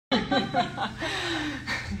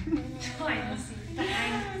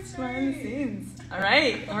behind the scenes. All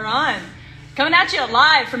right, we're on. Coming at you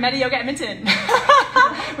live from Meta Yoga Edmonton.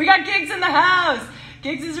 We got Gigs in the house.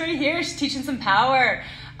 Gigs is right here. She's teaching some power.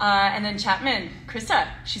 And then Chapman, Krista,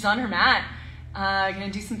 she's on her mat.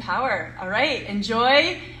 Gonna do some power. All right,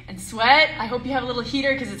 enjoy and sweat. I hope you have a little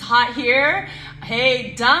heater because it's hot here.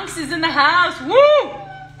 Hey, Dunks is in the house. Woo!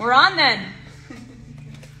 We're on then.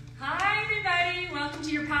 Hi everybody, welcome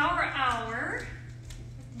to your Power Hour.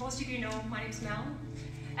 Most of you know my name's Mel,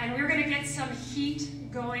 and we're going to get some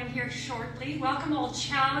heat going here shortly. Welcome all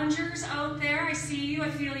challengers out there. I see you, I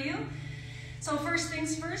feel you. So first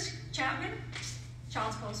things first, Chapman,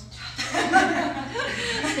 child's pose.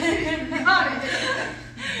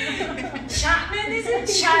 Chapman is in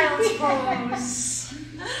child's pose.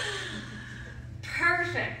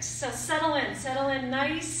 Perfect. So settle in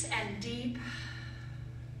nice and deep.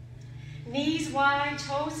 Knees wide,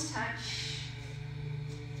 toes touch.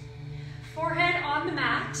 Forehead on the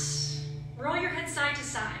mat. Roll your head side to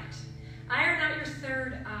side. Iron out your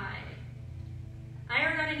third eye.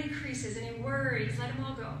 Iron out any creases, any worries. Let them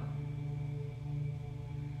all go.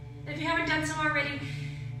 And if you haven't done so already,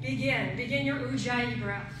 begin your Ujjayi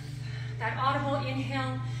breath. That audible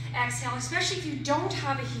inhale, exhale, especially if you don't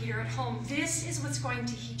have a heater at home. This is what's going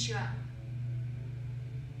to heat you up.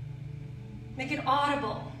 Make it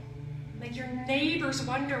audible. Make your neighbors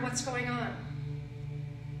wonder what's going on.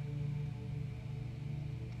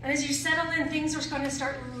 And as you settle in, things are going to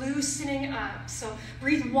start loosening up. So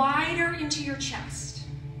breathe wider into your chest.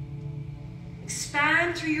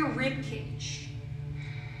 Expand through your rib cage.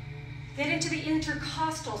 Get into the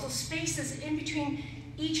intercostals, those spaces in between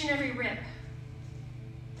each and every rib.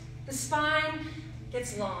 The spine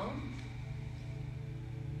gets long.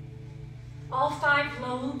 All 5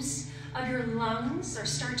 lobes of your lungs are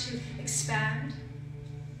start to expand.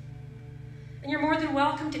 And you're more than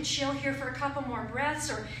welcome to chill here for a couple more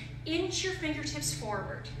breaths or inch your fingertips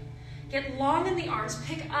forward. Get long in the arms,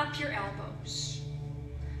 pick up your elbows.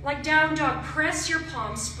 Like down dog, press your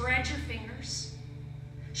palms, spread your fingers.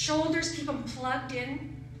 Shoulders, keep them plugged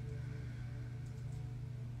in.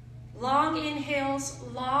 Long inhales,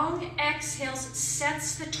 long exhales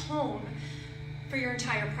sets the tone for your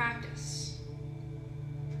entire practice.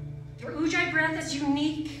 Your Ujjayi breath is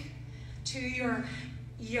unique to your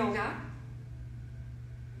yoga.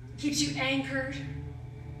 Keeps you anchored,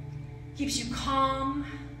 keeps you calm,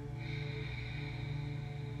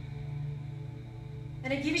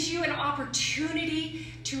 and it gives you an opportunity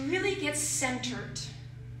to really get centered.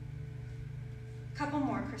 A couple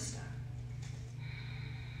more, Krista.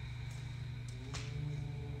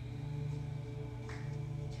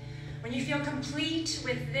 When you feel complete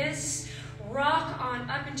with this, rock on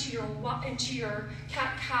up into your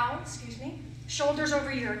cat-cow, shoulders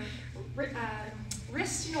over your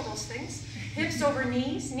wrists, you know those things. Hips over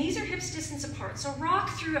knees. Knees are hips distance apart. So rock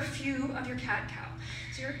through a few of your cat-cow.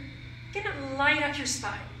 So you're going to light up your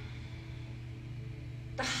spine.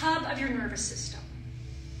 The hub of your nervous system.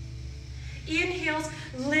 Inhales,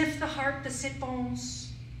 lift the heart, the sit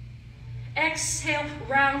bones. Exhale,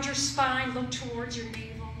 round your spine, look towards your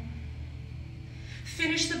navel.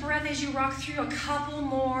 Finish the breath as you rock through a couple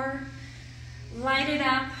more. Light it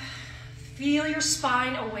up. Feel your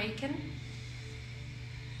spine awaken.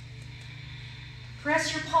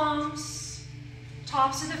 Press your palms,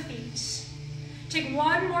 tops of the feet. Take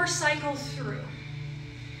one more cycle through.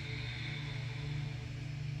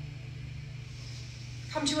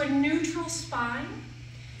 Come to a neutral spine.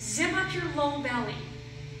 Zip up your low belly.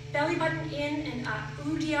 Belly button in and up.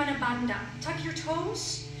 Uddiyana Bandha. Tuck your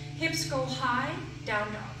toes. Hips go high.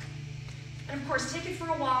 Down dog. And of course, take it for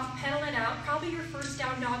a walk. Pedal it out. Probably your first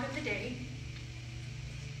down dog of the day.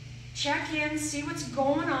 Check in. See what's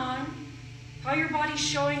going on. How your body's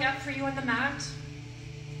showing up for you on the mat.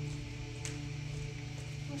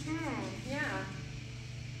 Yeah.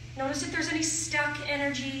 Notice if there's any stuck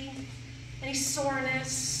energy, any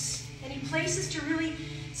soreness, any places to really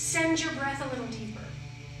send your breath a little deeper.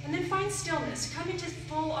 And then find stillness. Come into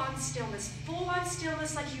full-on stillness. Full-on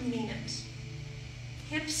stillness like you mean it.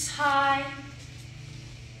 Hips high.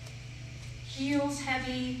 Heels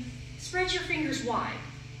heavy. Spread your fingers wide.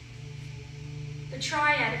 The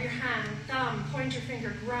triad of your hand, thumb, pointer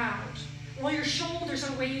finger, ground. Roll your shoulders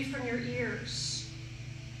away from your ears.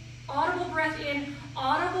 Audible breath in,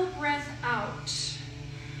 audible breath out.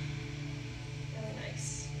 Really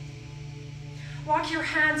nice. Walk your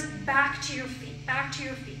hands back to your feet,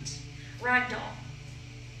 Ragdoll.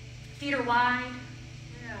 Feet are wide.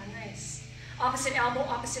 Yeah, nice. Opposite elbow,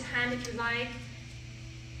 opposite hand if you like.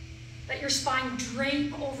 Let your spine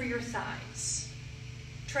drape over your thighs.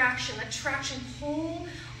 Traction, let traction pull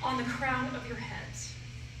on the crown of your head.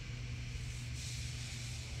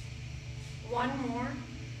 One more.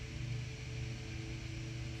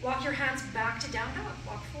 Walk your hands back to down dog.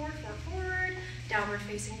 Walk forward, forward, forward. Downward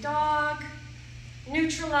facing dog.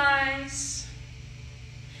 Neutralize.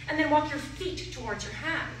 And then walk your feet towards your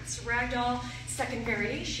hands. Ragdoll, second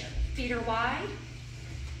variation. Feet are wide.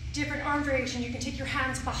 Different arm variation. You can take your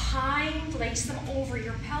hands behind, lace them over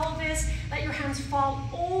your pelvis. Let your hands fall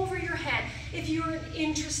over your head if you're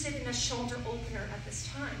interested in a shoulder opener at this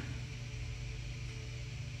time.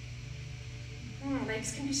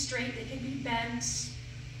 Legs can be straight, they can be bent.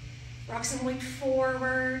 Rock some weight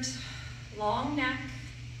forward, long neck.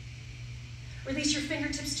 Release your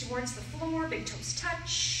fingertips towards the floor, big toes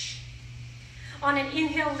touch. On an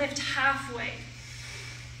inhale, lift halfway.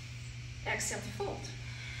 Exhale to fold.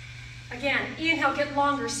 Again, inhale, get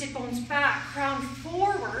longer, sit bones back, crown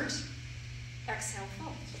forward. Exhale,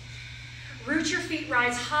 fold. Root your feet,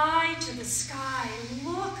 rise high to the sky,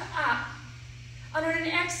 look up. And on an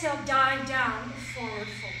exhale, dive down, forward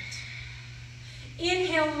fold.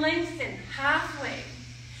 Inhale, lengthen, halfway.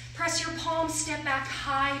 Press your palms, step back,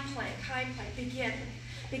 high plank, begin.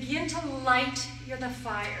 Begin to light the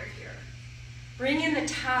fire here. Bring in the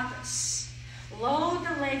tapas. Load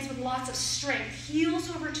the legs with lots of strength, heels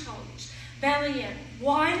over toes, belly in,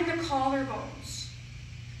 widen the collarbones.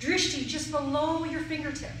 Drishti just below your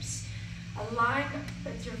fingertips. Align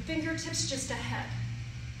with your fingertips just ahead.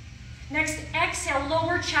 Next, exhale,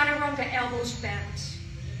 lower chaturanga, elbows bent.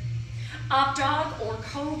 Up dog or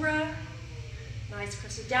cobra. Nice,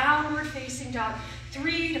 Krista. Downward facing dog.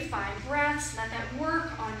 3 to 5 breaths. Let that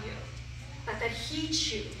work on you. Let that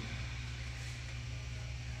heat you.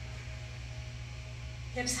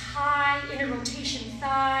 Hips high, inner rotation,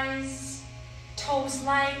 thighs. Toes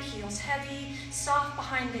light, heels heavy. Soft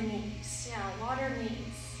behind the knees. Yeah, water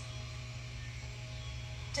knees.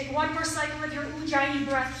 Take one more cycle with your Ujjayi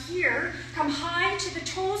breath here. Come high to the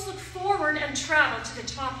toes, look forward, and travel to the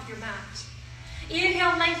top of your mat.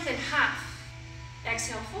 Inhale, lengthen, half.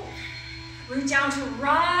 Exhale, fold. Root down to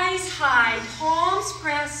rise high, palms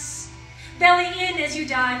press. Belly in as you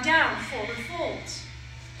dive down, forward fold.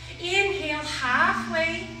 Inhale,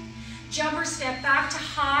 halfway. Jumper step back to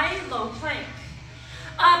high, low plank.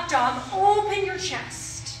 Up dog, open your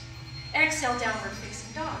chest. Exhale, downward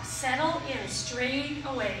facing dog. Settle in, straight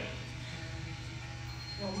away.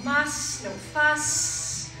 No muss, no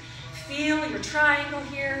fuss. Feel your triangle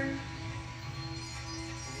here.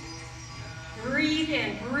 Breathe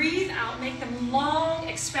in, breathe out. Make them long,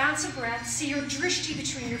 expansive breaths. See your drishti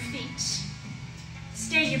between your feet.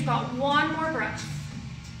 Stay, you've got one more breath.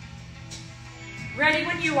 Ready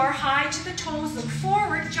when you are, high to the toes. Look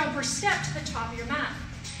forward, jump or step to the top of your mat.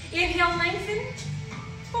 Inhale, lengthen,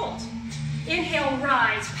 fold. Inhale,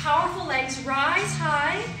 rise. Powerful legs, rise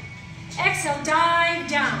high. Exhale, dive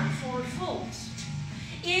down, forward fold.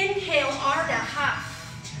 Inhale, Ardha, half.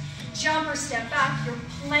 Jump or step back, your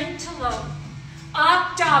plank to low.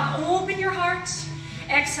 Up dog, open your heart.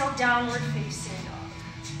 Exhale, downward facing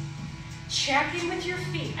dog. Check in with your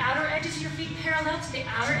feet. Outer edges of your feet parallel to the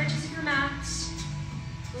outer edges of your mat.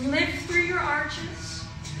 Lift through your arches.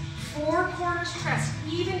 Four corners pressed,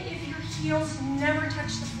 even if your heels never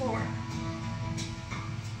touch the floor.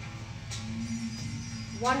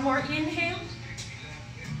 One more inhale.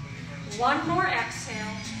 One more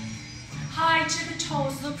exhale. High to the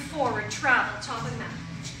toes, look forward, travel, top of the mat.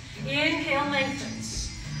 Inhale,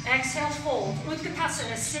 lengthens. Exhale, fold.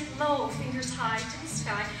 Utkatasana, sit low, fingers high to the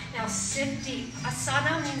sky. Now sit deep.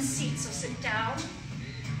 Asana means seat, so sit down.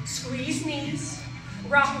 Squeeze knees.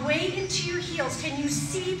 Rock weight into your heels. Can you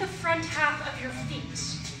see the front half of your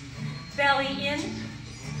feet? Belly in.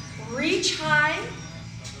 Reach high.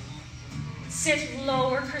 Sit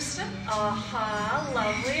lower, Krista.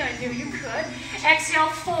 Lovely. I knew you could. Exhale,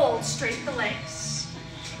 fold. Straighten the legs.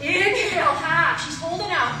 Inhale, half. She's holding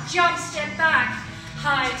out. Jump, step back.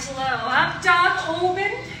 High to low. Up dog,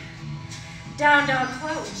 open. Down dog,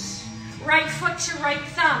 close. Right foot to right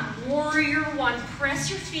thumb. Warrior one. Press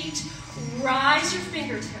your feet. Rise your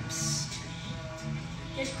fingertips.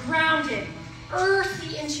 Get grounded.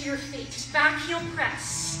 Earthy into your feet. Back heel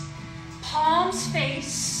press. Palms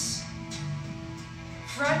face.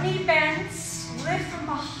 Front knee bends. Lift from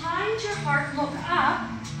behind your heart. Look up.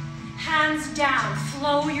 Hands down.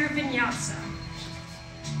 Flow your vinyasa.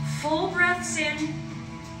 Full breaths in.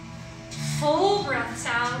 Full breaths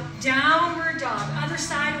out. Downward dog. Other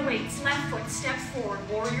side weights. Left foot. Step forward.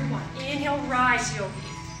 Warrior one. Inhale. Rise, yogi.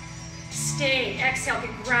 Stay. Exhale.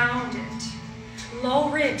 Get grounded. Low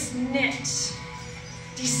ribs. Knit.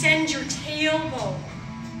 Descend your tailbone.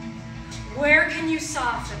 Where can you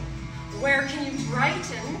soften? Where can you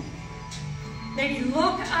brighten? Maybe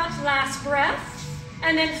look up, last breath.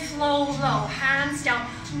 And then flow low, hands down.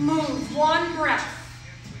 Move, one breath.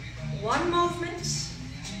 One movement.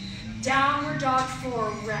 Downward dog,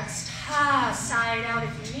 forward rest. Side out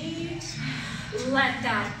if you need. Let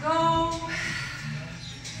that go.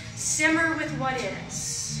 Simmer with what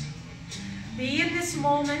is. Be in this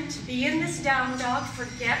moment. Be in this down dog.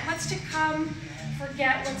 Forget what's to come.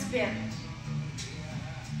 Forget what's been.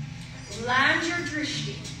 Land your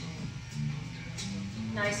drishti.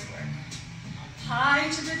 Nice work. High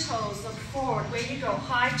to the toes. Look forward. Way you go.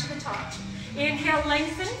 High to the top. Inhale,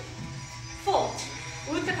 lengthen. Fold.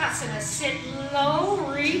 Uttanasana. Sit low.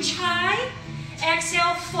 Reach high.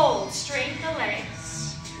 Exhale, fold. Straighten the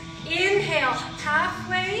legs. Inhale,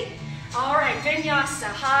 halfway. All right, vinyasa.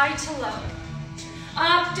 High to low.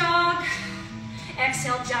 Up dog.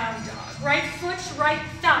 Exhale, down dog. Right foot, right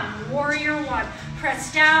thumb. Warrior one.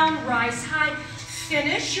 Press down, rise high.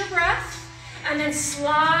 Finish your breath. And then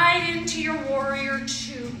slide into your warrior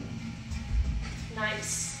two.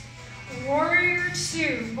 Nice. Warrior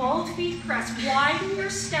two. Both feet press. Widen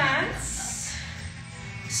your stance.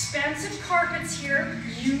 Expensive carpets here.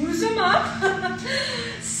 Use them up.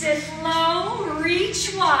 Sit low.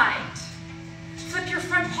 Reach wide. Flip your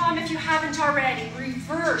front palm if you haven't already.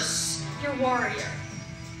 Reverse your warrior.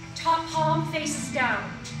 Top palm faces down.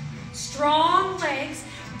 Strong legs.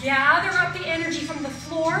 Gather up the energy from the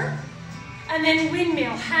floor. And then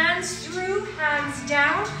windmill. Hands through, hands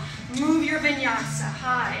down. Move your vinyasa.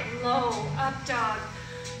 High, low, up dog.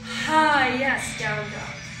 High, yes, down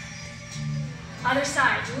dog. Other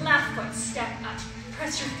side, left foot, step up.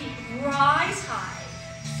 Press your feet, rise high.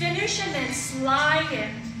 Finish and then slide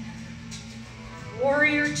in.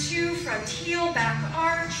 Warrior two, front heel, back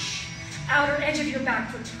arch. Outer edge of your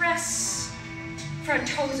back foot press. Front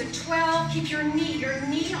toes at 12. Keep your knee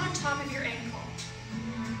on top of your ankle.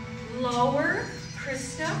 Lower,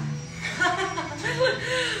 Krista.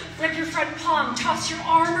 Flip your front palm, toss your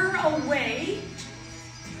armor away.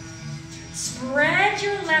 Spread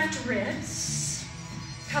your left ribs.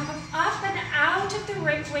 Come up and out of the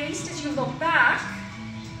right waist as you look back.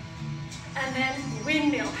 And then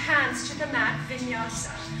windmill, hands to the mat,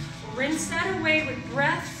 vinyasa. Rinse that away with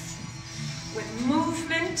breath, with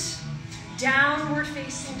movement. Downward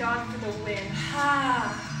facing dog for the win.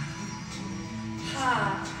 Ha.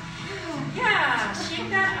 Ha. Yeah, shake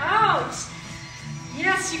that out.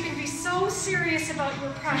 Yes, you can be so serious about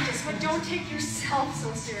your practice, but don't take yourself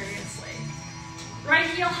so seriously. Right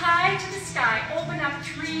heel high to the sky. Open up,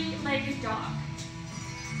 three-legged dog.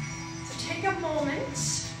 So take a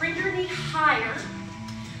moment. Bring your knee higher.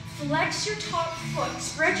 Flex your top foot.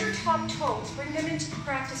 Spread your top toes. Bring them into the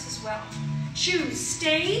practice as well. Choose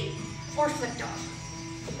stay or flip dog.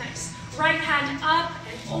 Nice. Right hand up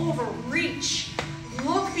and over. Reach.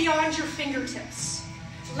 Look beyond your fingertips.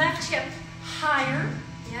 Left hip higher.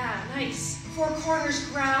 Yeah, nice. Four corners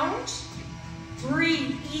ground.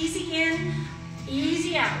 Breathe. Easy in,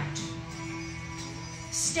 easy out.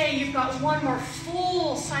 Stay. You've got one more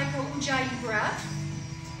full cycle Ujjayi breath.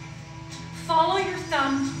 Follow your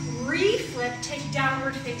thumb. Reflip. Take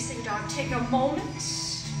downward facing dog. Take a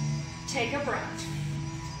moment. Take a breath.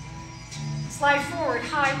 Slide forward.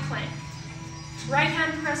 High plank. Right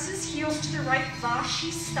hand presses, heels to the right,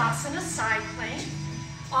 Vashisthasana, side plank.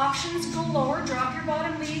 Options galore, drop your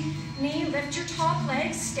bottom knee, lift your top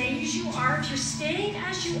leg, stay as you are. If you're staying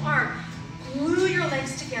as you are, glue your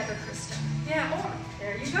legs together, Krista. Yeah, or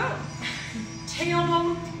there you go.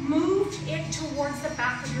 Tailbone, move it towards the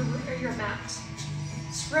back of your mat.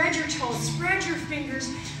 Spread your toes, spread your fingers,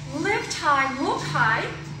 lift high, look high.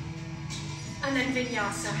 And then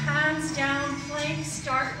vinyasa, hands down, plank,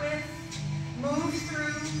 start with. Move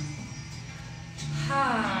through.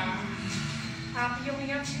 Happy you only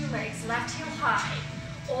have two legs. Left heel high.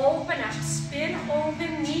 Open up. Spin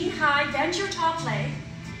open. Knee high. Bend your top leg.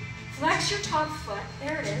 Flex your top foot.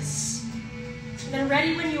 There it is. And then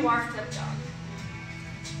ready when you are, flip dog.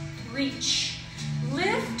 Reach.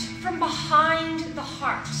 Lift from behind the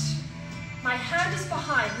heart. My hand is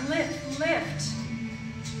behind. Lift, lift.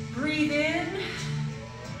 Breathe in.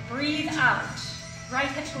 Breathe out. Right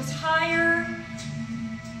hip goes higher.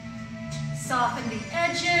 Soften the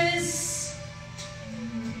edges.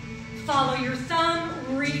 Follow your thumb.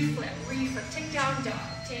 Reflip, reflip. Take down dog.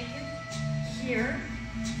 Take it here.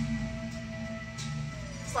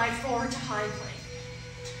 Slide forward to high plank.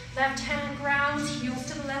 Left hand grounds, heels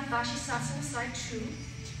to the left. Vashisthasana, side two.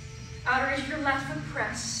 Outer edge of your left foot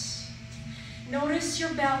press. Notice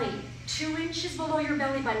your belly. 2 inches below your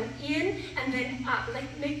belly button. In and then up.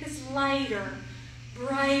 Make this lighter.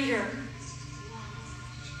 Brighter.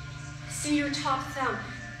 See your top thumb.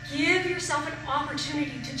 Give yourself an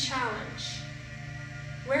opportunity to challenge.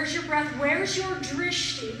 Where's your breath? Where's your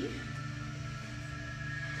drishti?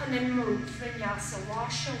 And then move. Vinyasa.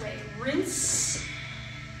 Wash away. Rinse.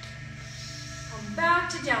 Come back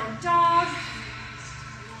to down dog.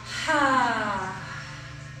 Ha.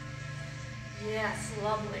 Yes,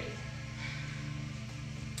 lovely.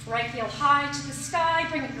 Right heel high to the sky.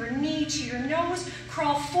 Bring up your knee to your nose.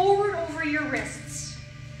 Crawl forward over your wrists.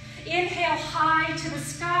 Inhale high to the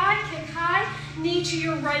sky. Kick high. Knee to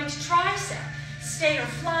your right tricep. Stay or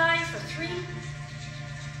fly for 3,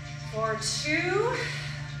 4, 2,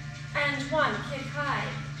 and 1. Kick high.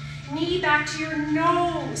 Knee back to your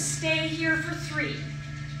nose. Stay here for 3,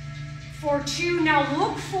 4, 2. Now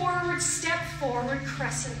look forward, step forward,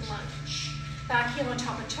 crescent lunge. Back heel on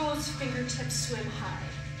top of toes, fingertips swim high.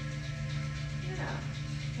 Yeah.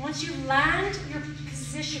 Once you land your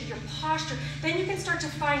position, your posture, then you can start to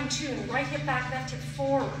fine tune. Right hip back, left hip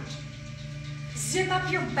forward. Zip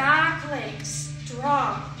up your back legs.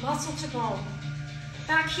 Strong, muscle to bone.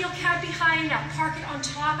 Back heel can't be high enough. Park it on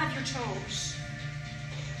top of your toes.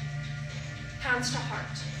 Hands to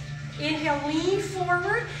heart. Inhale, lean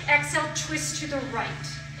forward. Exhale, twist to the right.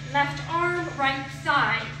 Left arm, right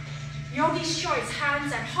thigh. Yogi's choice,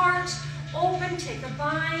 hands at heart. Open, take a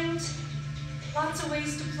bind. Lots of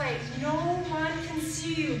ways to play. No one can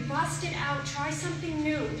see you. Bust it out. Try something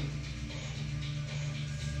new.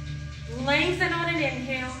 Lengthen on an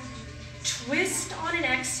inhale. Twist on an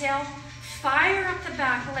exhale. Fire up the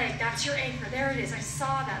back leg. That's your anchor. There it is. I saw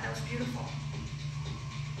that. That was beautiful.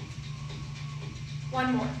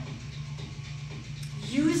 One more.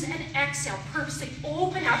 Use an exhale. Purposely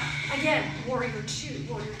open up. Again, warrior 2.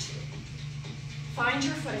 Warrior 2. Find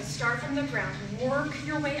your footing. Start from the ground. Work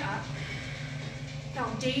your way up.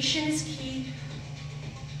 Foundation is key.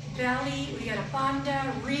 Belly, Uddiyana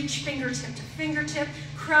Bandha. Reach fingertip to fingertip.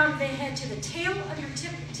 Crown of the head to the tail of your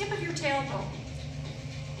tip of your tailbone.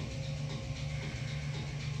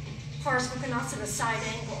 Parsvakonasana, side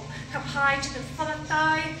angle. Come high to the front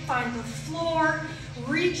thigh, find the floor.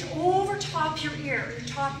 Reach over top your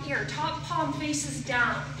top ear. Top palm faces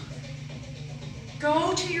down.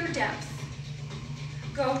 Go to your depth.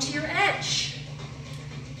 Go to your edge.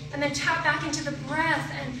 And then tap back into the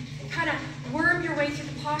breath and kind of worm your way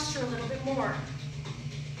through the posture a little bit more.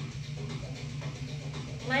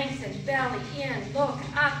 Lengthen, belly in, look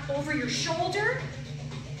up over your shoulder,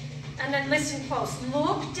 and then listen close.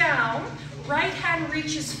 Look down, right hand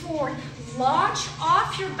reaches forward. Launch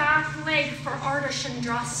off your back leg for Ardha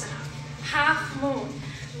Chandrasana, half moon.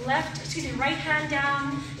 Right hand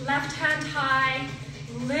down, left hand high.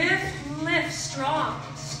 Lift,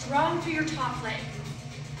 strong through your top leg.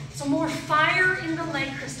 So more fire in the leg,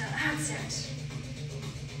 Krista, that's it.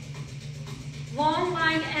 Long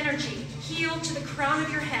line energy, heel to the crown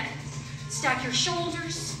of your head. Stack your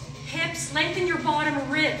shoulders, hips, lengthen your bottom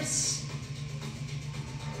ribs.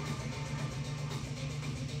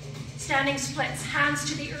 Standing splits, hands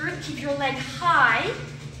to the earth, keep your leg high.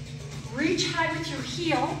 Reach high with your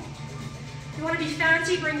heel. If you want to be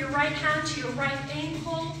fancy, bring your right hand to your right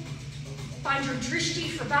ankle. Find your drishti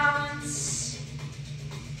for balance.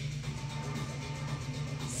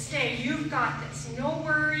 Stay, you've got this. No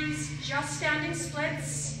worries, just standing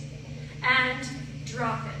splits. And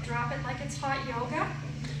drop it. Drop it like it's hot yoga.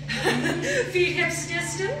 Feet hips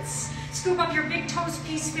distance. Scoop up your big toes,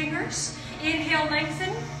 peace fingers. Inhale,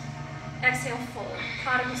 lengthen. Exhale, fold.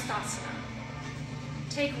 Padangusthasana.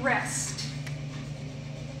 Take rest.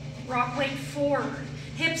 Rock weight forward.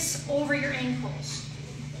 Hips over your ankles.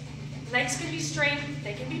 Legs can be straight,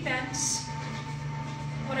 they can be bent.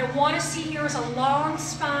 What I want to see here is a long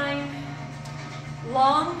spine,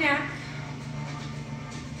 long neck.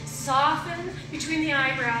 Soften between the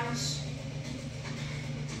eyebrows.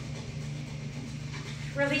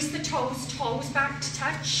 Release the toes back to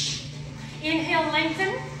touch. Inhale,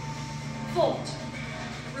 lengthen, fold.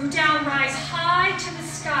 Root down, rise high to the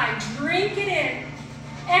sky. Drink it in.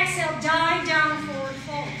 Exhale, dive down, forward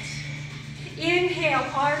fold. Inhale,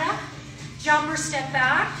 Ardha. Jumper, step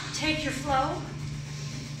back. Take your flow.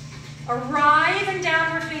 Arrive in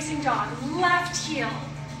downward facing dog. Left heel.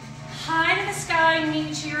 High to the sky,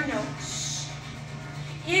 knee to your nose.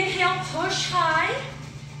 Inhale, push high.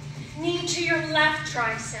 Knee to your left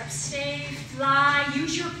tricep. Stay, fly,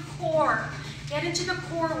 use your core. Get into the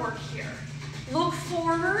core work here. Look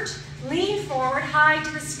forward, lean forward, high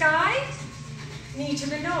to the sky. Knee to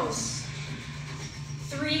the nose.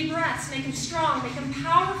 3 breaths, make them strong, make them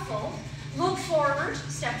powerful. Look forward,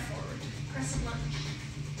 step forward, crescent lunge.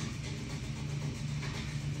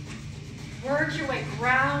 Work your way,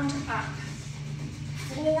 ground up.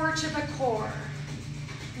 Floor to the core,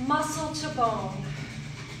 muscle to bone.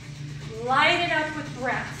 Light it up with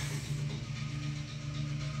breath.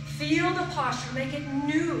 Feel the posture. Make it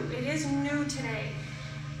new. It is new today.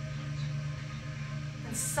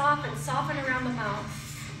 And soften around the mouth.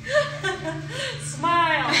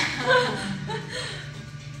 Smile.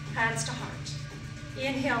 Hands to heart.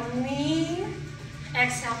 Inhale, lean.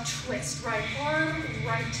 Exhale, twist. Right arm,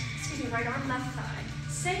 right arm, left thigh.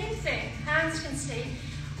 Same thing. Hands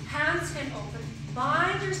can open.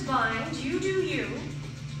 Binders bind. You do you.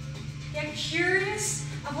 Get curious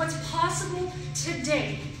of what's possible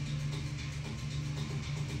today.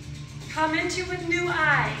 Come into it with new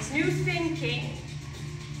eyes, new thinking.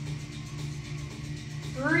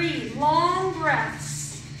 Breathe, long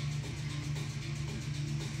breaths.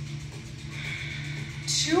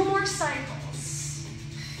 2 more cycles.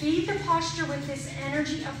 Feed the posture with this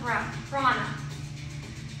energy of breath, prana.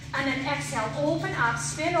 And then exhale, open up,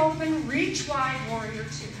 spin open, reach wide, warrior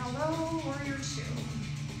 2. Hello, warrior 2.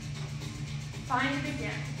 Find it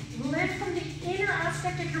again. Lift from the inner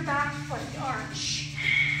aspect of your back foot, the arch.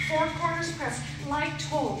 4 corners press, like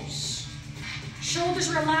toes. Shoulders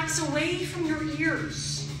relax away from your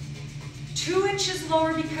ears. 2 inches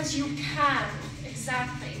lower because you can.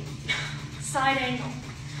 Exactly. Side angle.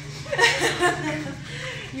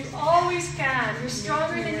 You always can. You're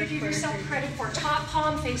stronger than you give yourself credit for. Top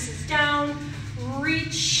palm faces down.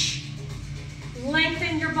 Reach.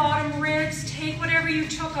 Lengthen your bottom ribs. Take whatever you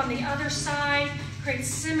took on the other side. Create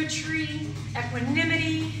symmetry,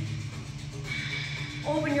 equanimity.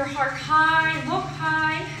 Open your heart high. Look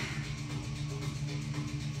high.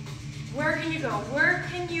 Where can you go? Where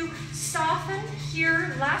can you soften?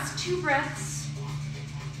 Here, last 2 breaths.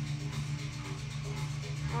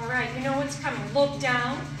 All right, you know what's coming. Look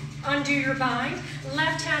down, undo your bind.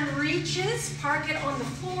 Left hand reaches, park it on the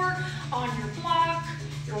floor, on your block,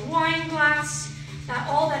 your wine glass,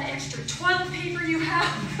 all that extra toilet paper you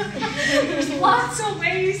have. There's lots of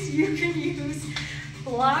ways you can use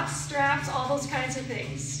blocks, straps, all those kinds of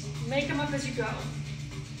things. Make them up as you go.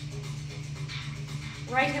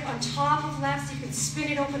 Right hip on top of left, so you can spin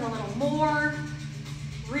it open a little more.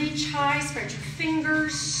 Reach high, spread your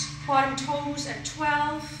fingers, bottom toes at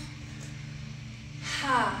 12.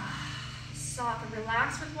 Soften,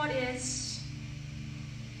 relax with what is.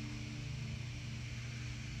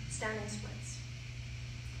 Standing splits.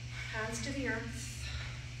 Hands to the earth.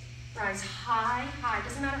 Rise high, high.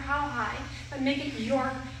 Doesn't matter how high, but make it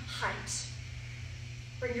your height.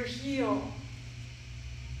 Bring your heel.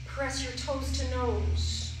 Press your toes to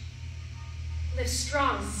nose. Lift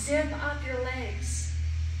strong. Zip up your legs.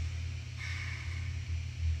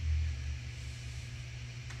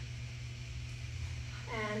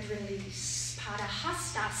 And release.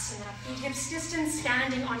 Padahastasana. Feet hips distance.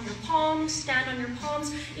 Standing on your palms. Stand on your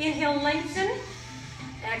palms. Inhale, lengthen.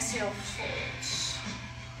 Exhale, fold.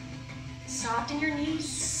 Soften your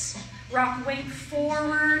knees. Rock weight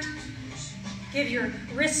forward. Give your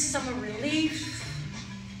wrists some relief.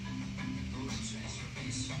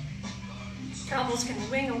 Elbows can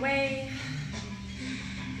wing away.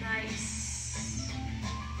 Nice.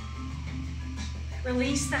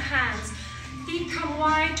 Release the hands. Feet come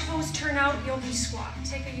wide, toes turn out, yogi squat.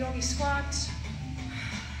 Take a yogi squat.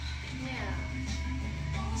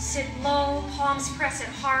 Yeah. Sit low, palms press at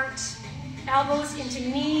heart. Elbows into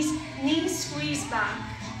knees, knees squeeze back.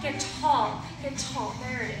 Get tall,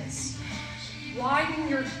 there it is. Widen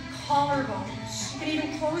your collarbones. You can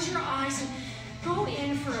even close your eyes and go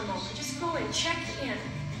in for a moment. Just go in, check in.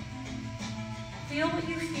 Feel what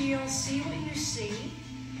you feel, see what you see.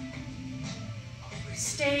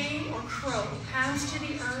 Stay or crow. Hands to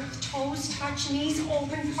the earth, toes touch, knees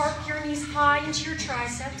open, park your knees high into your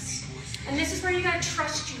triceps. And this is where you gotta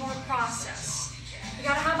trust your process. You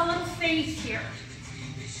gotta have a little faith here.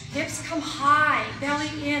 Hips come high,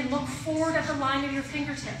 belly in, look forward at the line of your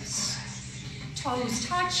fingertips. Toes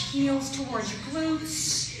touch, heels towards your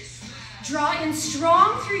glutes. Draw in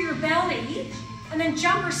strong through your belly, and then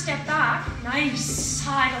jump or step back. Nice,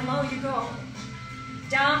 high to low you go.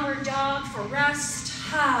 Downward dog for rest.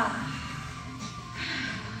 Ha.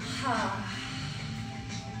 Ha.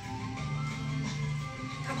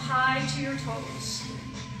 Come high to your toes.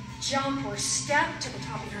 Jump or step to the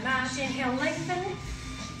top of your mat. Inhale, lengthen.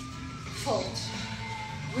 Fold.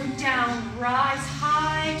 Root down, rise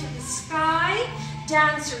high to the sky.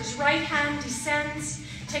 Dancers, right hand descends.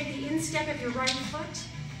 Take the instep of your right foot.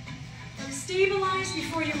 And stabilize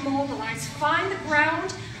before you mobilize. Find the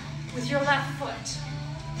ground with your left foot.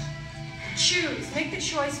 Choose, make the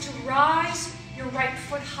choice to rise your right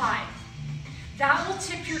foot high. That will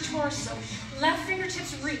tip your torso. Left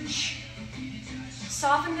fingertips reach.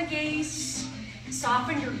 Soften the gaze,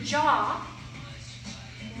 soften your jaw.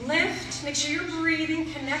 Lift, make sure you're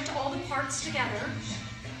breathing, connect all the parts together.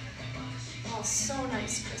 Oh, so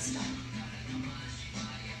nice, Krista.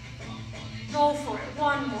 Go for it,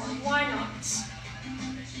 one more, why not?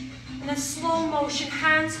 And then slow motion,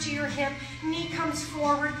 hands to your hip, knee comes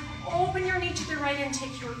forward, open your knee to the right and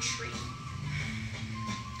take your tree.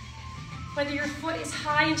 Whether your foot is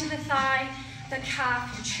high into the thigh, the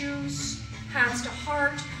calf, you choose, hands to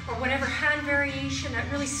heart, or whatever hand variation that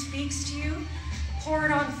really speaks to you, pour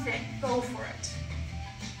it on thick, go for it.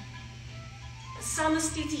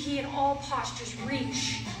 Samastitihi in all postures,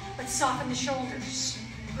 reach, but soften the shoulders.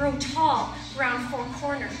 Grow tall, round four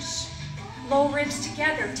corners. Low ribs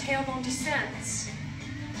together, tailbone descends.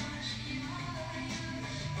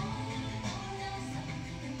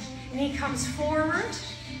 Knee comes forward,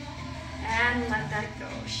 and let that go.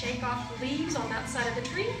 Shake off the leaves on that side of the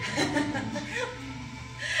tree.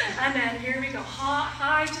 And then here we go,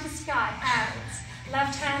 high to the sky, hands.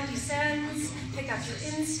 Left hand descends, pick up your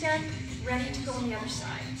instep, ready to go on the other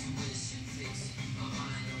side.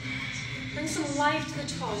 Bring some life to the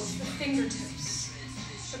toes, the fingertips.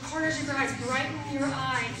 The corners of your eyes, brighten your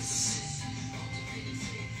eyes.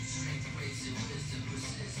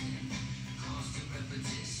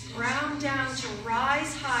 Ground down to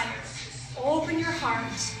rise higher. Open your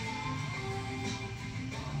heart.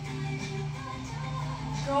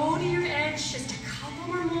 Go to your edge, just a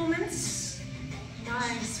couple more moments.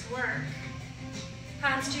 Nice work.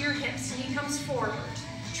 Hands to your hips, knee comes forward.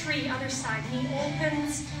 Tree, other side, knee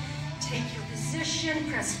opens. Take your position,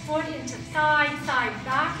 press foot into thigh, thigh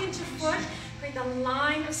back into foot. Create the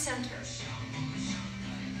line of center.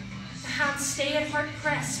 The hands stay at heart,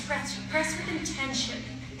 press with intention.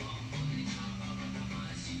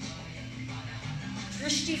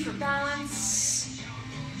 Drishti for balance.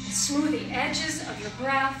 Smooth the edges of your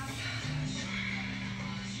breath.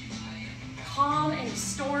 Calm any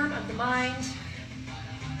storm of the mind.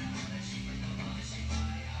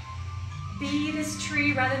 Be this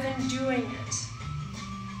tree rather than doing it.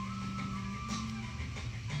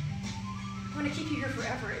 I want to keep you here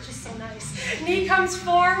forever. It's just so nice. Knee comes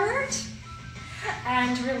forward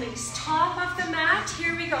and release. Top of the mat.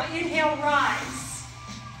 Here we go. Inhale, rise.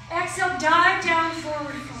 Exhale, dive down,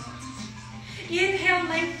 forward fold. Inhale,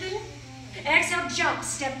 lengthen. Exhale, jump.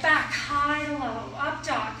 Step back, high and low. Up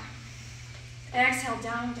dog. Exhale,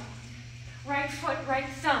 down dog. Right foot, right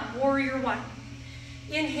thumb. Warrior one.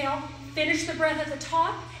 Inhale. Finish the breath at the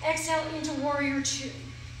top. Exhale into warrior two.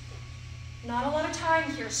 Not a lot of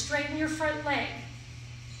time here. Straighten your front leg.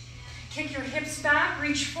 Kick your hips back.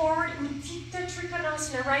 Reach forward. Utthita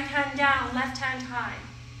Trikonasana. Right hand down. Left hand high.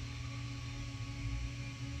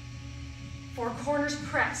 Four corners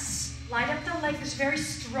press. Light up the leg. There's very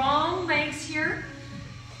strong legs here.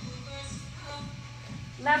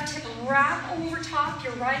 Left hip wrap over top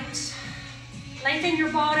your right. Lengthen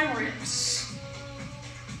your bottom ribs.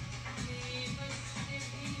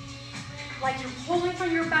 Like you're pulling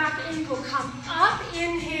from your back ankle, come up,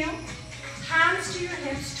 inhale, hands to your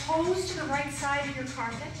hips, toes to the right side of your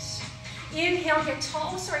carpet. Inhale, get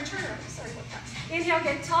tall, sorry, turn around, sorry about that. Inhale,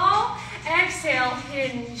 get tall, exhale,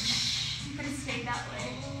 hinge. You could have stayed that way.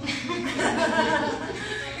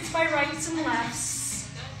 It's my rights and lefts.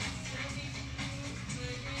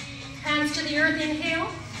 Hands to the earth, inhale.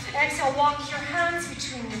 Exhale, walk your hands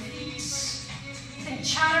between your feet. Think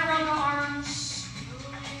chaturanga arms.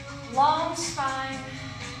 Long spine,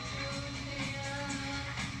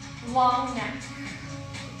 long neck.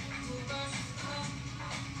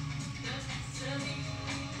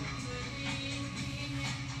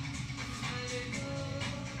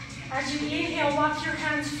 As you inhale, walk your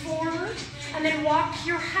hands forward, and then walk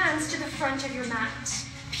your hands to the front of your mat.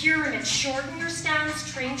 Pyramid, shorten your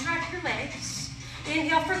stance, train track your legs.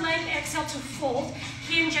 Inhale for length, exhale to fold,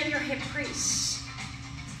 hinge at your hip crease.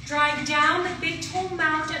 Drive down the big toe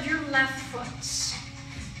mount of your left foot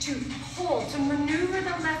to pull, to maneuver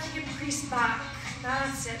the left hip crease back.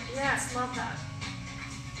 That's it. Yes, love that.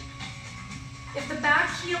 If the back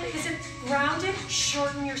heel isn't grounded,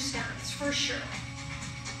 shorten your stance for sure.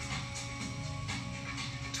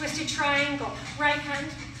 Twisted triangle. Right hand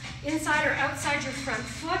inside or outside your front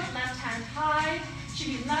foot. Left hand high. Should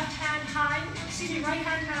be left hand high. Excuse me, right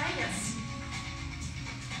hand high. Yes.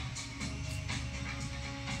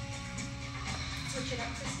 Switch it up,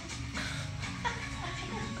 Kristen.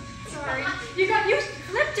 Sorry. You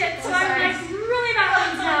flipped it, so I'm like really bad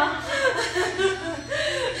ones now.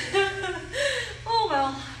 Oh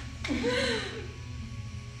well.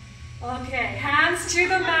 Okay, hands to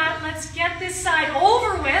the mat. Let's get this side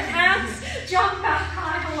over with. Hands jump back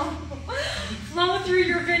high, low. Flow through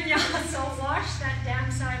your vinyasa. Vinyasa. Wash that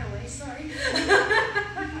damn side away, sorry.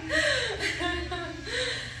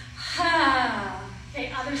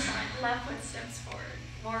 Okay, other side. Left foot steps forward.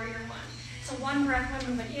 Warrior one. So one breath, one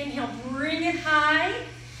movement. Inhale, bring it high.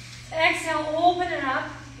 Exhale, open it up.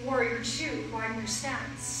 Warrior two. Widen your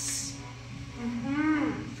stance.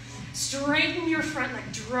 Straighten your front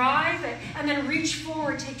leg. Drive it. And then reach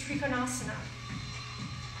forward. Take Trikonasana.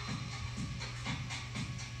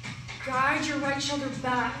 Guide your right shoulder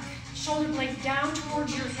back. Shoulder blade down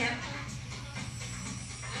towards your hip.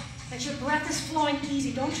 That your breath is flowing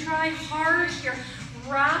easy. Don't try hard here.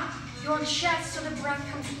 Wrap your chest so the breath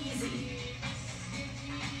comes easy.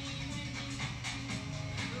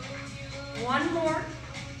 One more.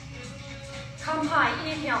 Come high.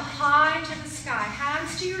 Inhale, high to the sky.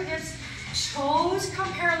 Hands to your hips. Toes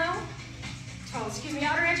come parallel.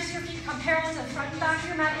 Outer edges of your feet come parallel to the front and back of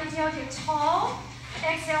your mat. Inhale, get tall.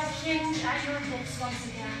 Exhale, hinge at your hips once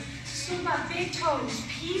again. Scoop up big toes.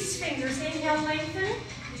 Peace fingers. Inhale, lengthen.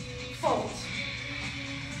 Fold.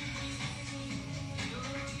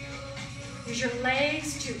 Use your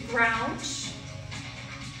legs to ground.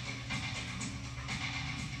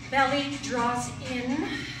 Belly draws in.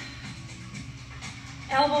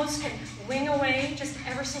 Elbows can wing away just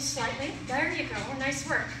ever so slightly. There you go. Nice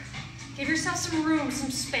work. Give yourself some room, some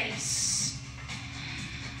space.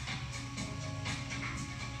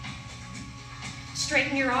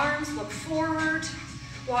 Straighten your arms, look forward.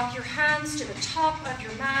 Walk your hands to the top of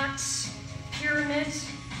your mat. Pyramid.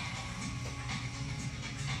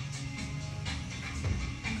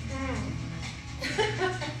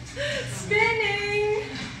 Spinning.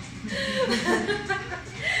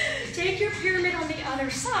 Take your pyramid on the other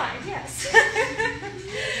side, yes.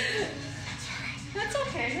 That's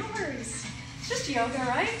okay, no worries. It's just yoga,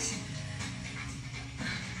 right?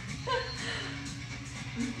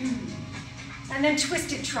 And then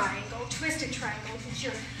twisted triangle. Twisted triangle. Put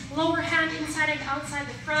your lower hand inside and outside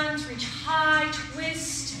the front. Reach high,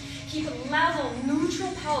 twist. Keep it level,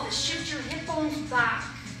 neutral pelvis. Shift your hip bones back.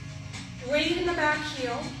 Weight in the back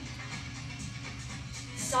heel.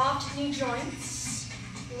 Soft knee joints.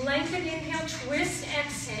 Lengthen inhale, twist,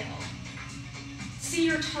 exhale. See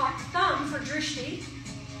your top thumb for drishti.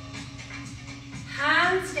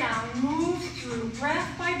 Hands down, move through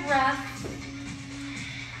breath by breath.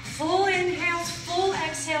 Full inhales, full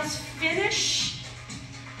exhales, finish.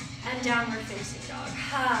 And downward facing dog.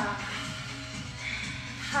 Ha.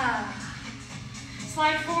 Ha.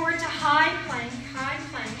 Slide forward to high plank, high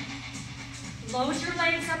plank. Load your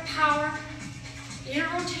legs up, power. Inner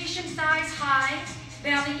rotation, thighs high,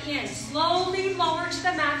 belly in. Slowly lower to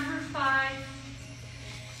the mat for 5,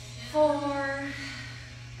 4,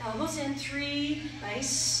 elbows in, 3,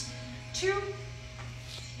 nice, 2,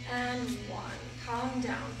 and 1. Calm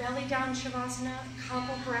down, belly down, Shavasana,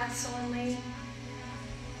 couple breaths only.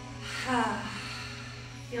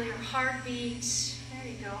 Feel your heartbeat, there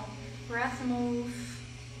you go, breath move.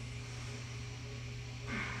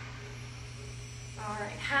 All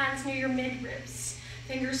right, hands near your mid-ribs.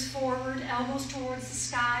 Fingers forward, elbows towards the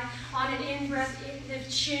sky. On an in-breath, lift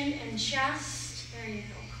chin and chest. There you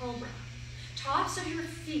go, cobra. Tops of your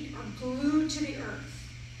feet are glued to the earth.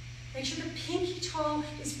 Make sure the pinky toe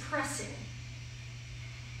is pressing.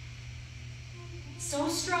 So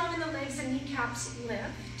strong in the legs and kneecaps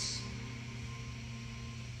lift.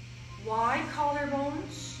 Wide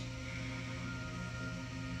collarbones.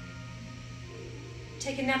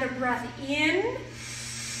 Take another breath in.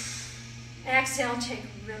 Exhale, take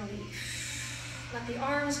relief. Let the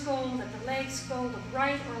arms go, let the legs go, look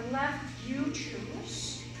right or left, you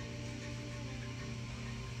choose.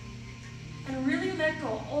 And really let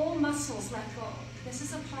go, all muscles let go. This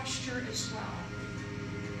is a posture as well.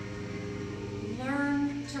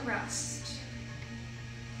 Learn to rest.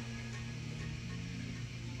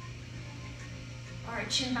 All right,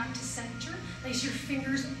 chin back to center. Place your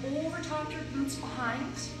fingers over top your glutes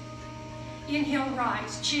behind. Inhale,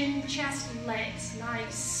 rise. Chin, chest, legs.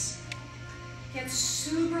 Nice. Get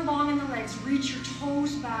super long in the legs. Reach your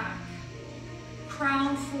toes back.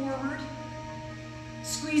 Crown forward.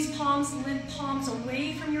 Squeeze palms, lift palms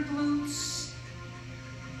away from your glutes.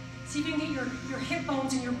 See if you can get your hip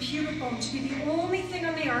bones and your pubic bone to be the only thing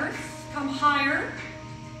on the earth. Come higher.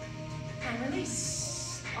 And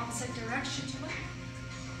release. Opposite direction to lift.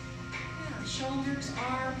 Yeah, shoulders,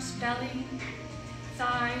 arms, belly,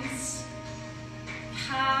 thighs,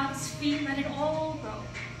 calves, feet, let it all go.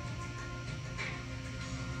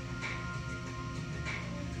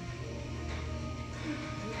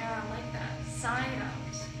 Yeah, like that. Side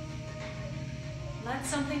out. Let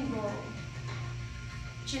something roll.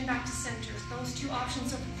 Chin back to center. Those two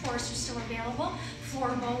options, of course, are still available.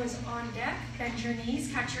 Floor bow is on deck. Bend your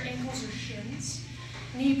knees, catch your ankles or shins.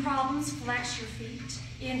 Knee problems, flex your feet.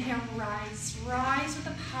 Inhale, rise. Rise with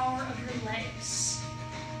the power of your legs.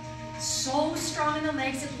 So strong in the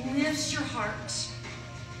legs, it lifts your heart.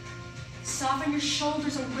 Soften your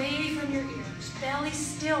shoulders away from your ears. Belly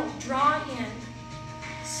still, draw in.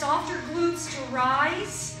 Softer glutes to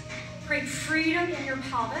rise. Create freedom in your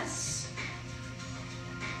pelvis.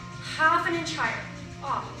 Half an inch higher.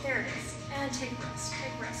 Ah, there it is. And take rest.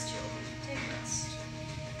 Take rest, Yogi. Take rest.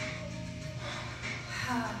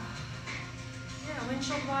 Yeah,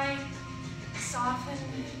 windshield wipe. Soften.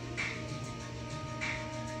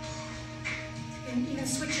 You can even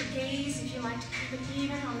switch your gaze if you like to keep it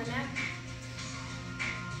even on the neck.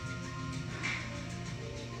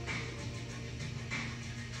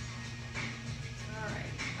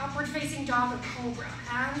 Upward facing dog or cobra.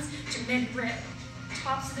 Hands to mid-rib.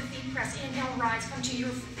 Tops of the feet press. Inhale, rise. Come to your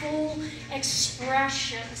full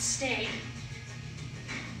expression. Stay.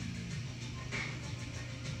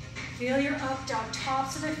 Feel your up dog.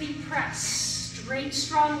 Tops of the feet press. Straight,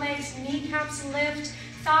 strong legs. Kneecaps lift.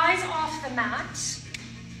 Thighs off the mat.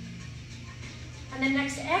 And then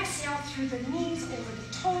next exhale through the knees, over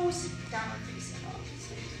the toes. Downward facing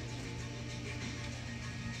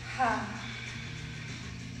dog.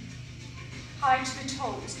 High to the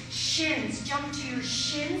toes. Shins. Jump to your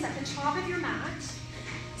shins at the top of your mat.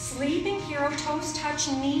 Sleeping hero. Toes touch,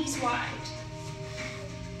 knees wide.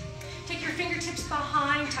 Take your fingertips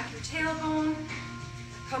behind. Tuck your tailbone.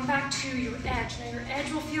 Come back to your edge. Now your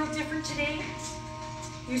edge will feel different today.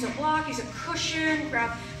 Use a block. Use a cushion.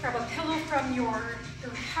 Grab a pillow from your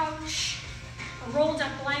couch. A rolled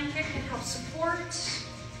up blanket can help support.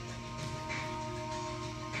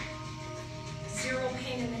 Zero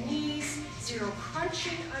pain in the knees. Zero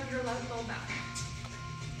crunching of your low back.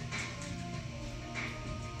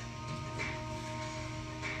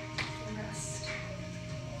 Rest.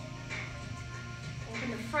 Open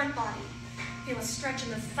the front body. Feel a stretch in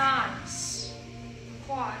the thighs,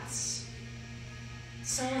 quads,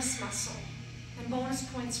 psoas muscle, and bonus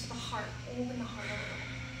points for the heart. Open the heart a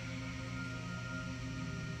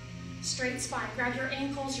little. Straight spine. Grab your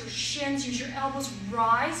ankles, your shins, use your elbows.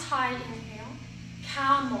 Rise high, inhale.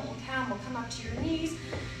 Camel, camel, come up to your knees,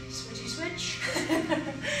 switchy switch,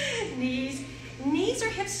 knees are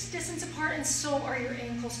hips distance apart and so are your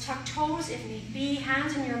ankles. Tuck toes if need be,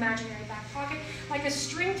 hands in your imaginary back pocket, like a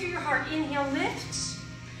string through your heart. Inhale, lift,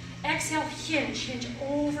 exhale, hinge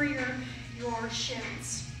over your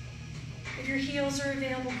shins. If your heels are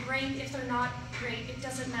available, great. If they're not, great, it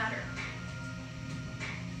doesn't matter.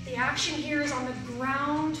 The action here is on the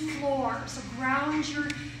ground floor, so ground your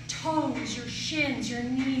toes, your shins, your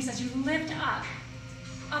knees as you lift up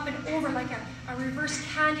and over like a reverse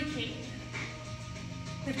candy cane.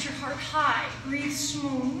 Lift your heart high, breathe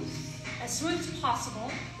smooth as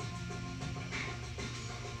possible.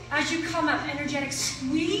 As you come up, energetic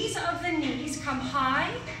squeeze of the knees, come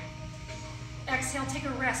high. Exhale, take a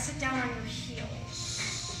rest, sit down on your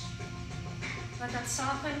heels. Let that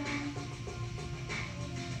soften.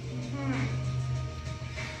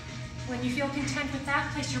 When you feel content with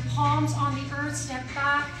that, place your palms on the earth, step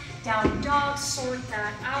back, down dog, sort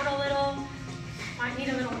that out a little. Might need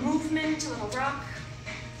a little movement, a little rock,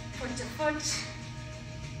 foot to foot.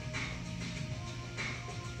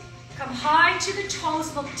 Come high to the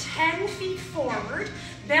toes, about 10 feet forward,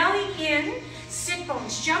 belly in, sit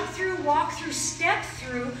bones, jump through, walk through, step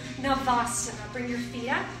through, Navasana. Bring your feet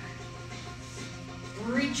up,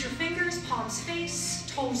 reach your fingers, palms face,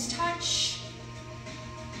 toes touch.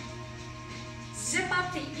 Zip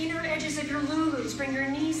up the inner edges of your lulus. Bring your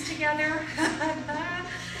knees together.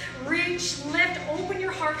 Reach, lift, open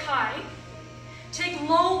your heart high. Take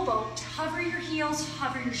low boat. Hover your heels,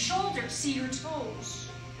 hover your shoulders. See your toes.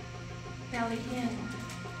 Belly in.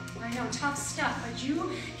 I know, tough stuff, but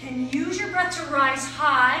you can use your breath to rise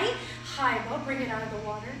high. High boat, bring it out of the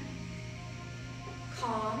water.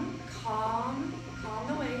 Calm, calm, calm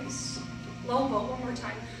the waves. Low boat, one more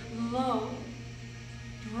time. Low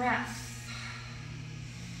breath.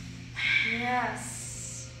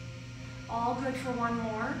 Yes. All good for one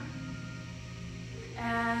more.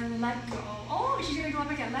 And let go. Oh, she's gonna go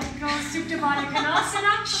up again. Let go. Supta Baddha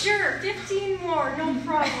Konasana. Sure, 15 more, no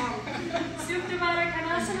problem. Supta Baddha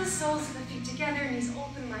Konasana, soles of the feet together, knees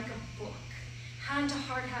open like a book. Hand to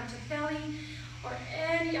heart, hand to belly, or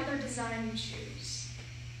any other design you choose.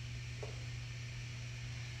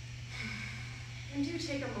 And do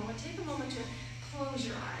take a moment to close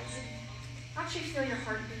your eyes. Actually feel your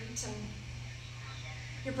heartbeat and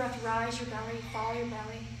your breath rise your belly, follow your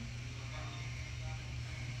belly.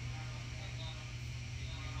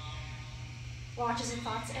 Watch as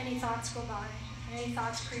any thoughts go by, any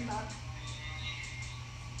thoughts creep up.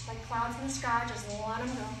 Like clouds in the sky, just let them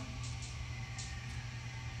go.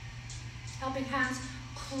 Helping hands,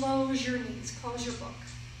 close your knees, close your book.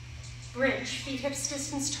 Bridge, feet hips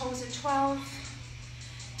distance, toes at 12.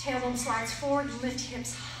 Tailbone slides forward, lift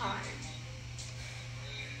hips high.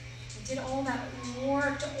 We did all that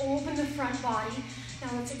work to open the front body. Now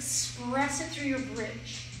let's express it through your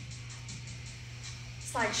bridge.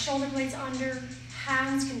 Slide shoulder blades under.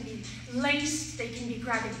 Hands can be laced. They can be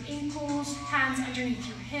grabbing ankles. Hands underneath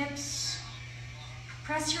your hips.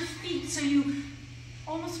 Press your feet so you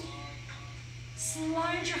almost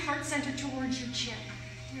slide your heart center towards your chin.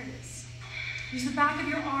 There it is. Use the back of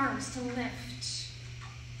your arms to lift.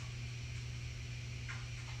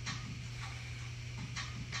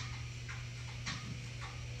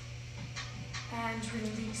 And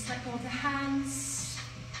release. Let go of the hands.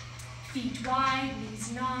 Feet wide,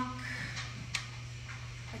 knees knock.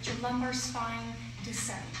 Let your lumbar spine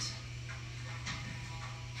descend.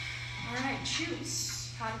 All right,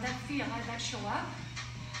 choose. How did that feel? How did that show up?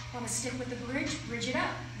 Want to stick with the bridge it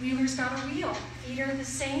up. Wheeler's got a wheel. Feet are the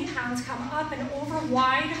same. Hands come up and over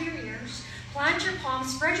wide of your ears. Plant your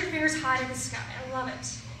palms. Spread your fingers high to the sky. I love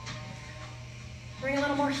it. Bring a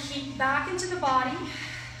little more heat back into the body.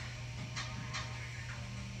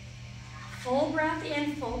 Full breath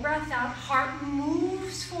in, full breath out. Heart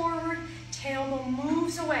moves forward. Tailbone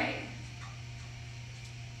moves away.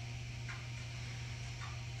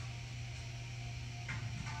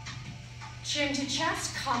 Chin to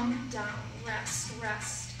chest, come down, rest,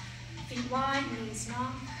 rest. Feet wide, knees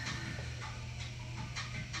knock.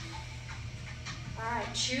 All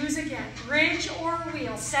right, choose again. Bridge or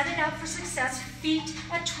wheel, set it up for success. Feet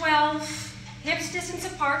at 12, hips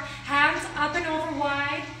distance apart, hands up and over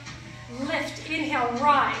wide. Lift, inhale,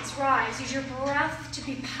 rise, rise. Use your breath to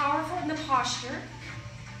be powerful in the posture.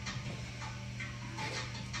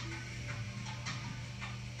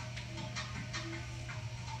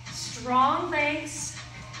 Strong legs.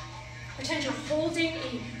 Pretend you're holding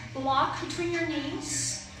a block between your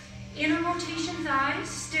knees. Inner rotation thighs,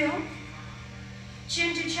 still.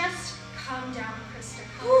 Chin to chest, come down, Krista.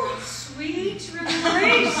 Come down. Sweet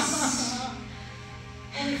release.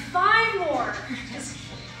 Only 5 more. Just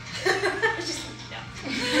no.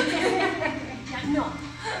 Yeah, no.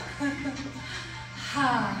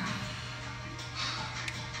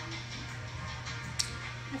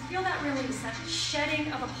 And feel that release, that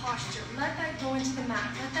shedding of a posture. Let that go into the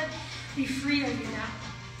mat. Let that be free of you now.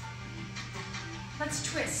 Let's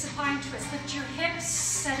twist, supine twist. Lift your hips,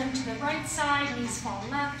 set them to the right side, knees fall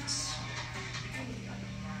left.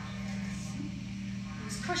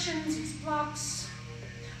 Use cushions, use blocks.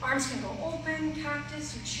 Arms can go open,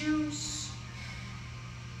 cactus, you choose.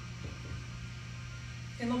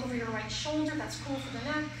 You can look over your right shoulder, that's cool for the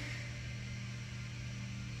neck.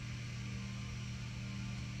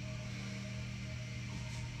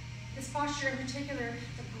 This posture in particular,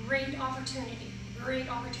 a great opportunity to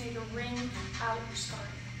ring out your spine.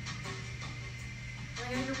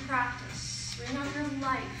 Ring out your practice, ring out your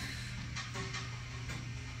life.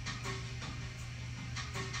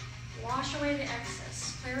 Wash away the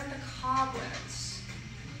excess, clear up the cobwebs.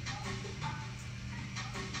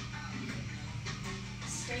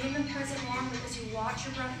 Stay in the present moment as you watch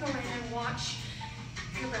your breath go in and watch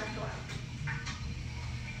your breath go out.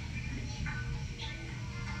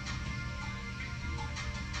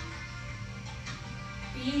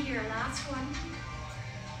 Be here, last one.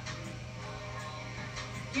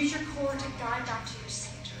 Use your core to guide back to your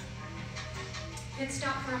center. Pit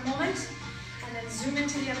stop for a moment, and then zoom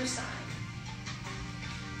into the other side.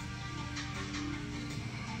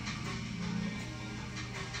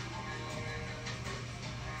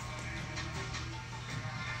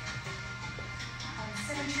 Find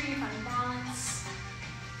symmetry, find balance.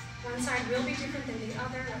 One side will be different than the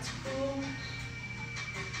other, that's cool.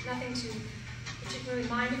 Nothing to particularly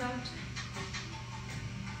mind about.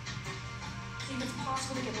 See if it's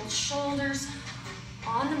possible to get both shoulders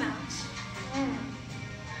on the mat.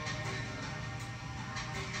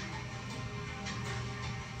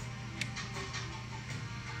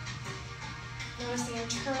 Notice the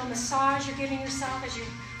internal massage you're giving yourself as you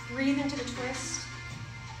breathe into the twist.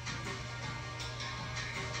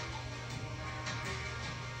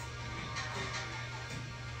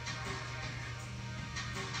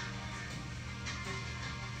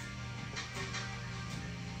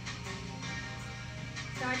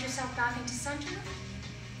 Guide yourself back into center.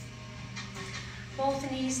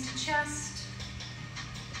 Both knees to chest.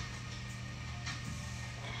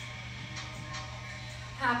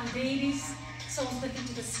 Happy babies. Soles lift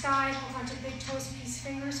to the sky, hold onto big toes, peace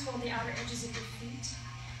fingers, hold the outer edges of your feet.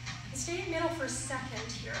 And stay in middle for a second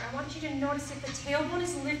here. I want you to notice if the tailbone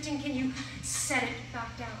is lifting, can you set it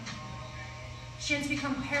back down? Shins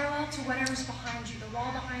become parallel to whatever's behind you, the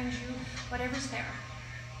wall behind you, whatever's there.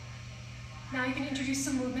 Now you can introduce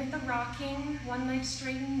some movement, the rocking, one leg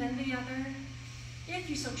straighten, then the other, if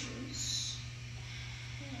you so choose.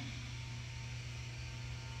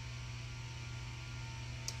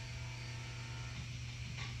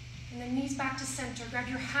 And then knees back to center. Grab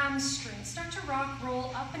your hamstrings. Start to rock,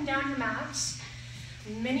 roll up and down your mat.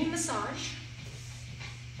 Mini massage.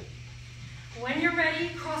 When you're ready,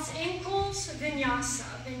 cross ankles, vinyasa.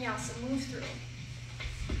 Vinyasa, move through.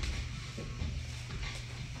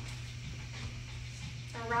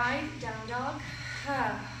 Right, down dog.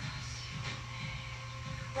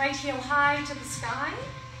 Right heel high to the sky.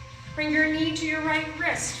 Bring your knee to your right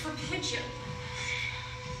wrist for pigeon.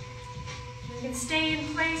 You can stay in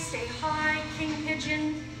place, stay high, king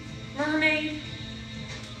pigeon, mermaid.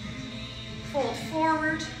 Fold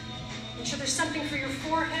forward. Make sure there's something for your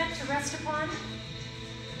forehead to rest upon.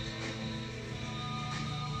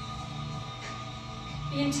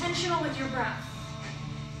 Be intentional with your breath.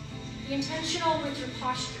 Be intentional with your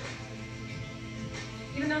posture.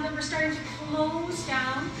 Even though that we're starting to close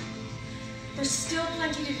down, there's still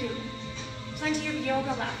plenty to do. Plenty of yoga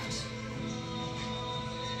left.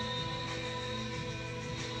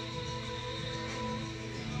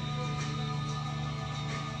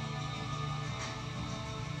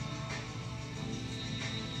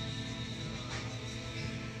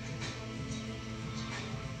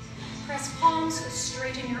 Press palms,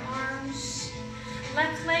 straighten your arms.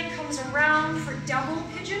 Left leg comes around for double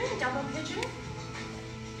pigeon, double pigeon.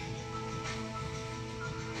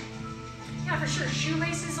 Yeah, for sure,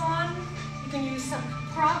 shoelaces on. You can use some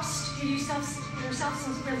props to give yourself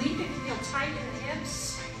some relief if you feel tight in the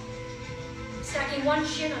hips. Stacking one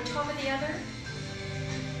shin on top of the other.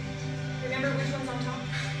 Remember which one's on top.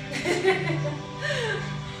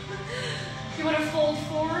 If you want to fold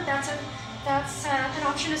forward, that's an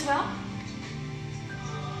option as well.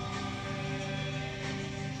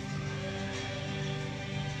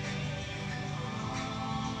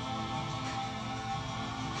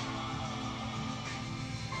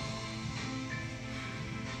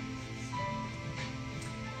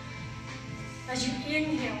 As you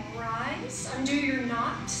inhale, rise, undo your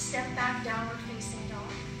knot, step back, downward facing dog.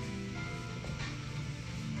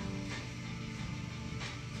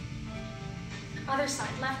 Other side,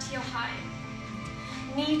 left heel high.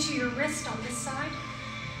 Knee to your wrist on this side.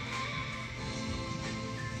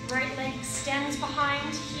 Right leg extends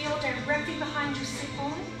behind, heel directly behind your sit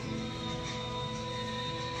bone.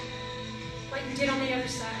 Like you did on the other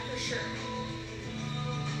side, for sure.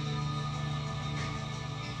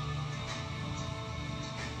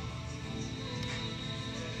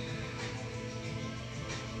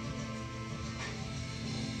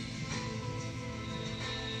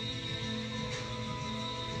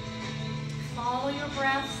 Follow your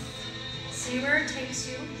breath, see where it takes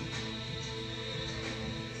you.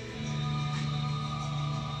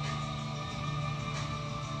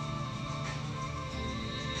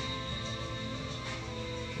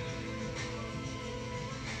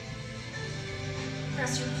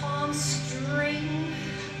 Press your palms, straighten,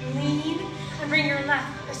 lean, and bring your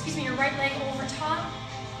your right leg over top.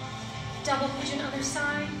 Double pigeon other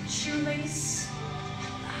side, shoelace.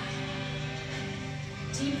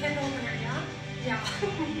 Deep hip opener, yeah? Yeah.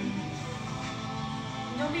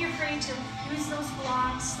 Don't be afraid to use those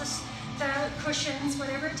blocks, the cushions,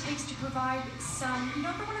 whatever it takes to provide some. You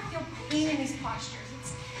don't want to feel pain in these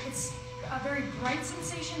postures. It's a very bright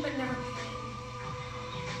sensation, but never pain.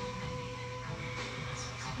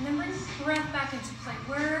 And then bring breath back into play.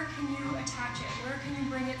 Where can you attach it? Where can you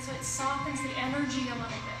bring it so it softens the energy a little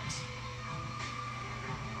bit?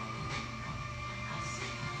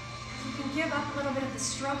 You can give up a little bit of the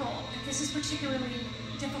struggle if this is particularly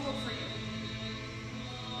difficult for you.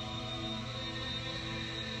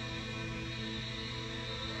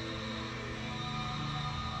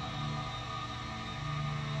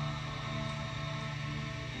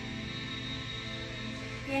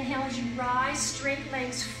 Inhale as you rise, straight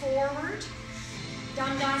legs forward.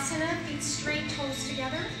 Dandasana, feet straight, toes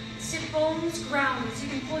together. Sit bones grounded, so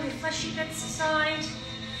you can pull your fleshy bits aside.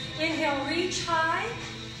 Inhale, reach high.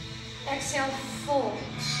 Exhale, fold.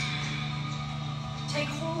 Take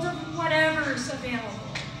hold of whatever's available.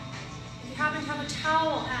 If you happen to have a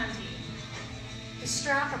towel handy, a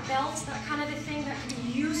strap, a belt, that kind of a thing that can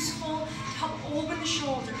be useful to help open the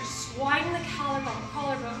shoulders, widen the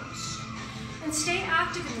collarbones. And stay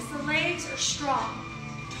active in this. The legs are strong.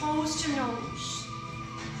 toes to nose.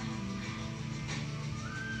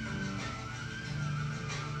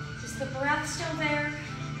 Is the breath still there?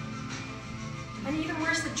 And even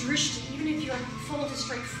where's the drishti, even if you're full to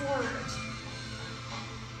straight forward.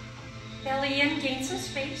 Belly in, gain some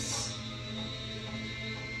space.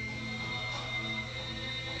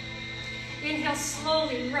 Inhale,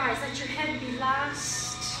 slowly rise. Let your head be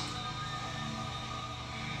last.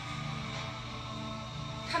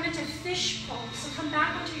 Come into fish pose. So come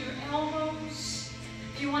back onto your elbows.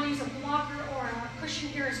 If you want to use a blocker or a cushion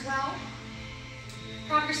here as well.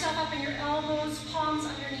 Prop yourself up in your elbows, palms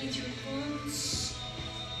underneath your glutes.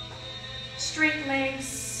 Straight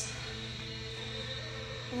legs.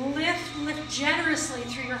 Lift generously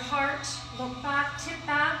through your heart. Look back, tip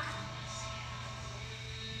back.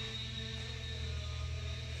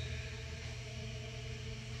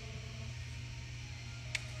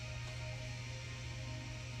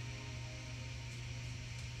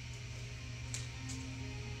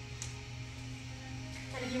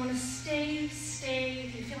 And if you want to stay.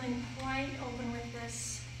 If you're feeling quite open with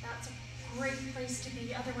this, that's a great place to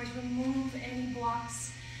be. Otherwise, remove any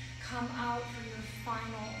blocks. Come out for your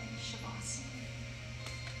final Shavasana.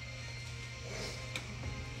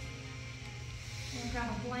 And grab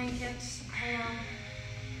a blanket, a pillow.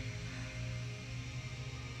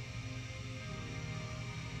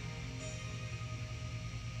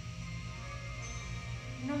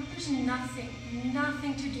 No, there's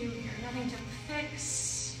nothing to do here, nothing to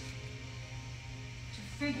fix, to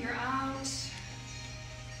figure out.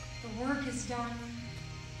 The work is done.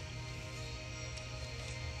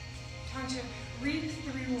 Time to reap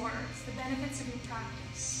the rewards, the benefits of your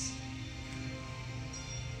practice.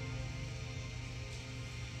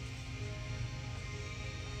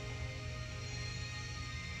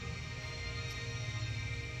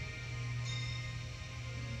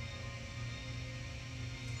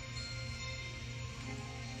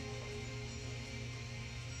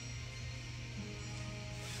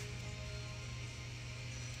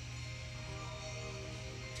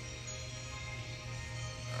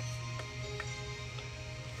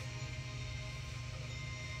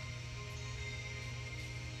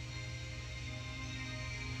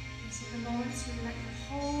 These are the moments where you let your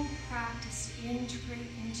whole practice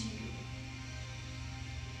integrate into you.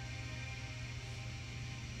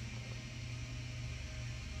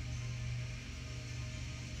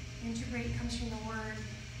 Integrate comes from the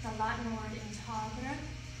Latin word integra,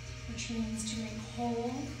 which means to make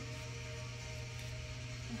whole.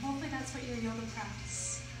 And hopefully that's what your yoga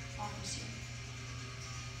practice offers you.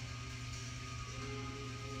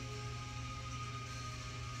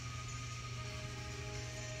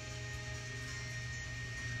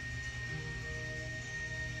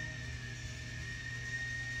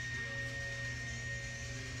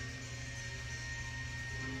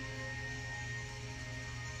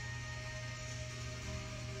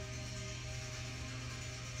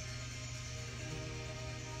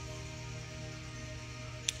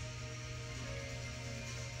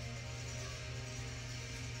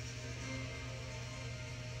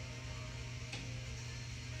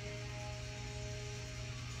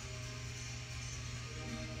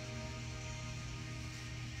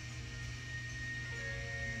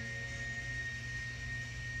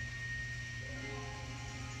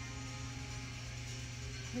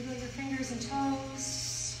 Wiggle your fingers and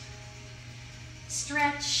toes.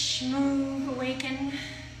 Stretch, move, awaken.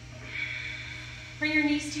 Bring your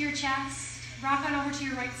knees to your chest. Rock on over to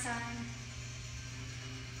your right side.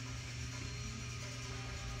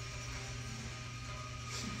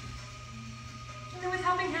 And then with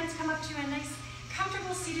helping hands, come up to a nice,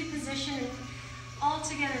 comfortable seated position. And all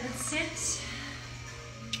together, let's sit.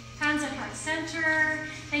 Hands at heart center.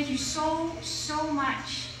 Thank you so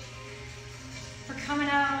much for coming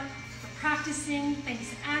out, for practicing.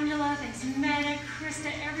 Thanks Angela, thanks Meta,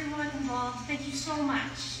 Krista, everyone involved. Thank you so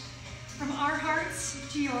much. From our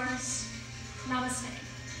hearts to yours, namaste.